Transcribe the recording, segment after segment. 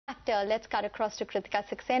that, let's cut across to Kritika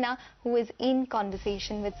Saxena, who is in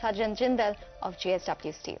conversation with Sajjan Jindal of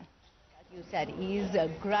JSW Steel. You said he's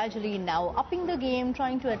gradually now upping the game,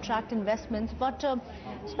 trying to attract investments. But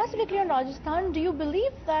specifically on Rajasthan, do you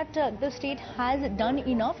believe that the state has done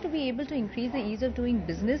enough to be able to increase the ease of doing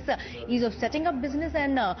business, ease of setting up business,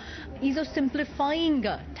 and ease of simplifying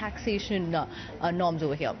taxation norms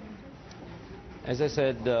over here? As I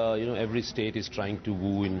said, every state is trying to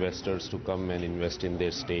woo investors to come and invest in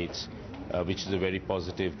their states, which is a very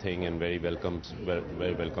positive thing and very welcome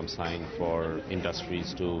sign for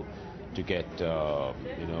industries to get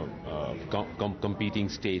competing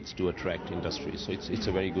states to attract industries. So it's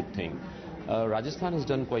a very good thing. Rajasthan has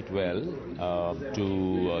done quite well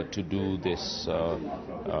to do this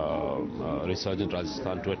resurgent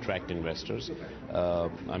Rajasthan to attract investors. The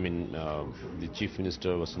Chief Minister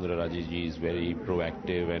Vasundhara Raje ji is very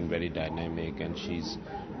proactive and very dynamic, and she's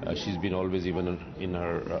been always, even in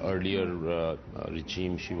her earlier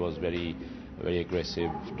regime, she was very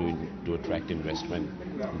aggressive to attract investment.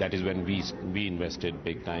 That is when we invested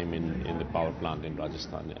big time in the power plant in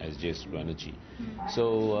Rajasthan as JSW Energy.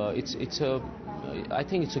 So I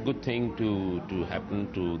think it's a good thing to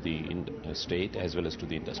happen to the state as well as to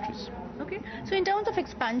the industries. Okay. So in terms of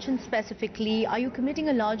expansion specifically, are you committing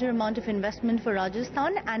a larger amount of investment for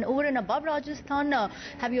Rajasthan? And over and above Rajasthan,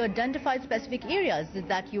 have you identified specific areas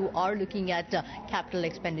that you are looking at capital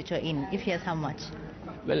expenditure in? If yes, how much?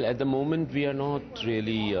 Well, at the moment, we are not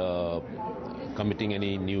really committing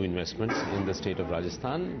any new investments in the state of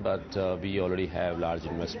Rajasthan, but we already have large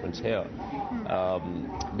investments here.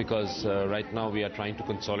 Because right now we are trying to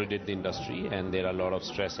consolidate the industry, and there are a lot of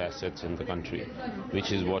stress assets in the country,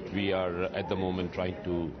 which is what we are at the moment trying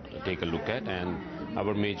to take a look at. And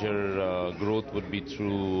our major growth would be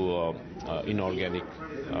through inorganic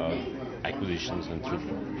acquisitions and through.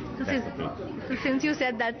 So since you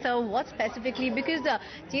said that, sir, what specifically, because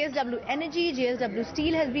JSW Energy, JSW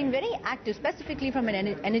Steel has been very active, specifically from an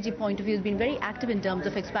energy point of view, has been very active in terms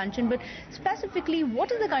of expansion, but specifically,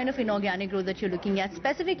 what is the kind of inorganic growth that you're looking at,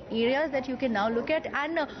 specific areas that you can now look at,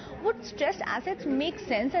 and would stressed assets make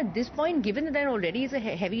sense at this point, given that there already is a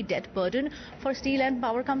heavy debt burden for steel and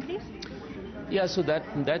power companies? Yeah, so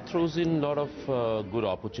that throws in a lot of good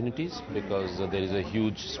opportunities, because there is a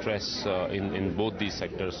huge stress in both these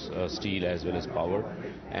sectors, steel as well as power,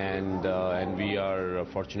 and we are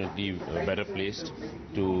fortunately better placed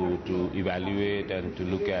to evaluate and to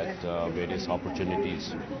look at various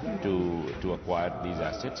opportunities to acquire these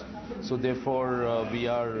assets. So therefore, we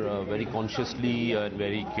are very consciously and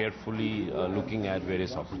very carefully looking at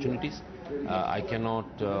various opportunities. I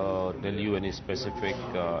cannot tell you any specific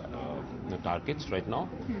targets right now,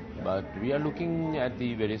 but we are looking at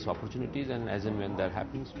the various opportunities, and as and when that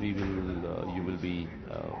happens, you will be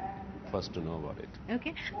first to know about it.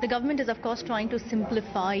 Okay. The government is, of course, trying to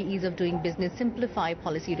simplify ease of doing business, simplify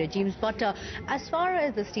policy regimes, but as far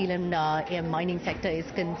as the steel and mining sector is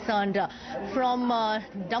concerned, from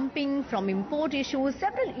dumping, from import issues,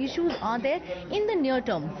 several issues are there. In the near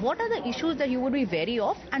term, what are the issues that you would be wary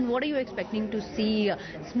of, and what are you expecting to see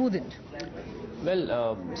smoothened?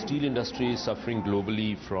 Well, steel industry is suffering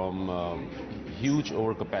globally from huge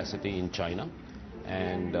overcapacity in China,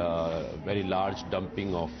 and very large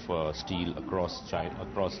dumping of steel across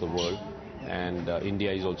the world, and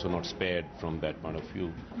India is also not spared from that point of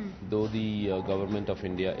view. Though the government of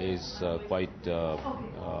India is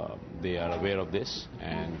they are aware of this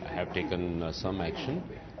and have taken some action,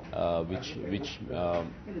 which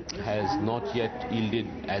has not yet yielded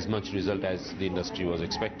as much result as the industry was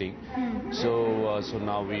expecting. So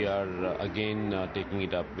now we are again taking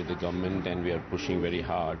it up with the government, and we are pushing very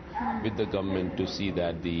hard with the government to see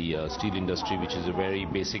that the steel industry, which is a very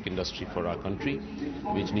basic industry for our country,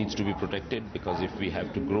 which needs to be protected, because if we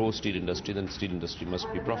have to grow steel industry, then steel industry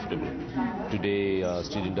must be profitable. Today,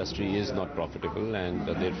 steel industry is not profitable, and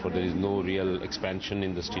therefore there is no real expansion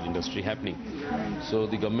in the steel industry happening. So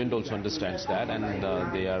the government also understands that, and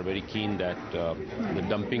they are very keen that the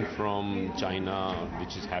dumping from China,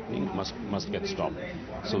 which is happening, must get stopped.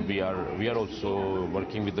 So we are also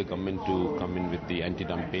working with the government to come in with the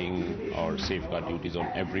anti-dumping or safeguard duties on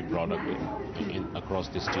every product across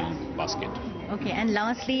the steel basket. Okay, and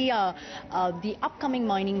lastly, the upcoming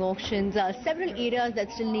mining auctions, several areas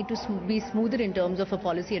that still need to be smoothed in terms of a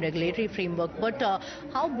policy and regulatory framework. But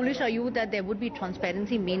how bullish are you that there would be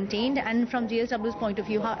transparency maintained? And from JSW's point of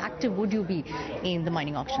view, how active would you be in the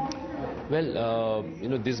mining auction? Well,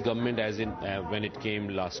 this government, as in when it came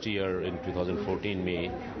last year in 2014 May,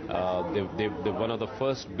 one of the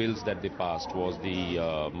first bills that they passed was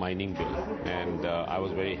the mining bill, and I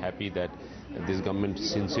was very happy that This government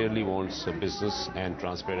sincerely wants business and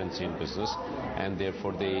transparency in business, and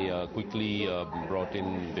therefore they quickly brought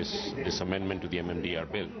in this amendment to the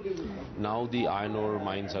MMDR bill. Now the iron ore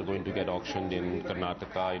mines are going to get auctioned in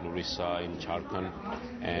Karnataka, in Orissa, in Jharkhand,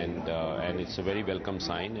 and it's a very welcome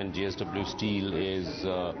sign. And JSW Steel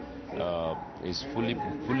is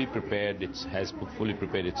fully prepared. It has fully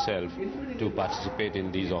prepared itself to participate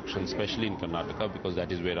in these auctions, especially in Karnataka, because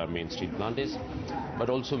that is where our main steel plant is. But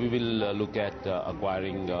also we will look at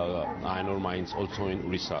acquiring iron ore mines also in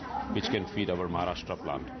Orissa, which can feed our Maharashtra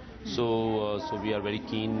plant. So we are very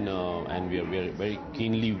keen and we are very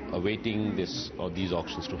keenly awaiting these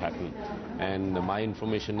auctions to happen. And my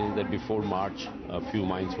information is that before March, a few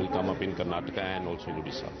mines will come up in Karnataka and also in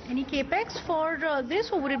Odisha. Any capex for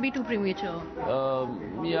this, or would it be too premature?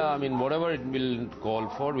 Yeah, I mean, whatever it will call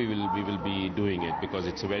for, we will be doing it, because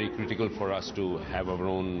it's very critical for us to have our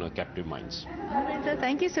own captive mines. All right, sir.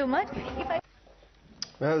 Thank you so much.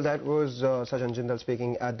 Well, that was Sajjan Jindal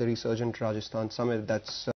speaking at the Resurgent Rajasthan Summit. That's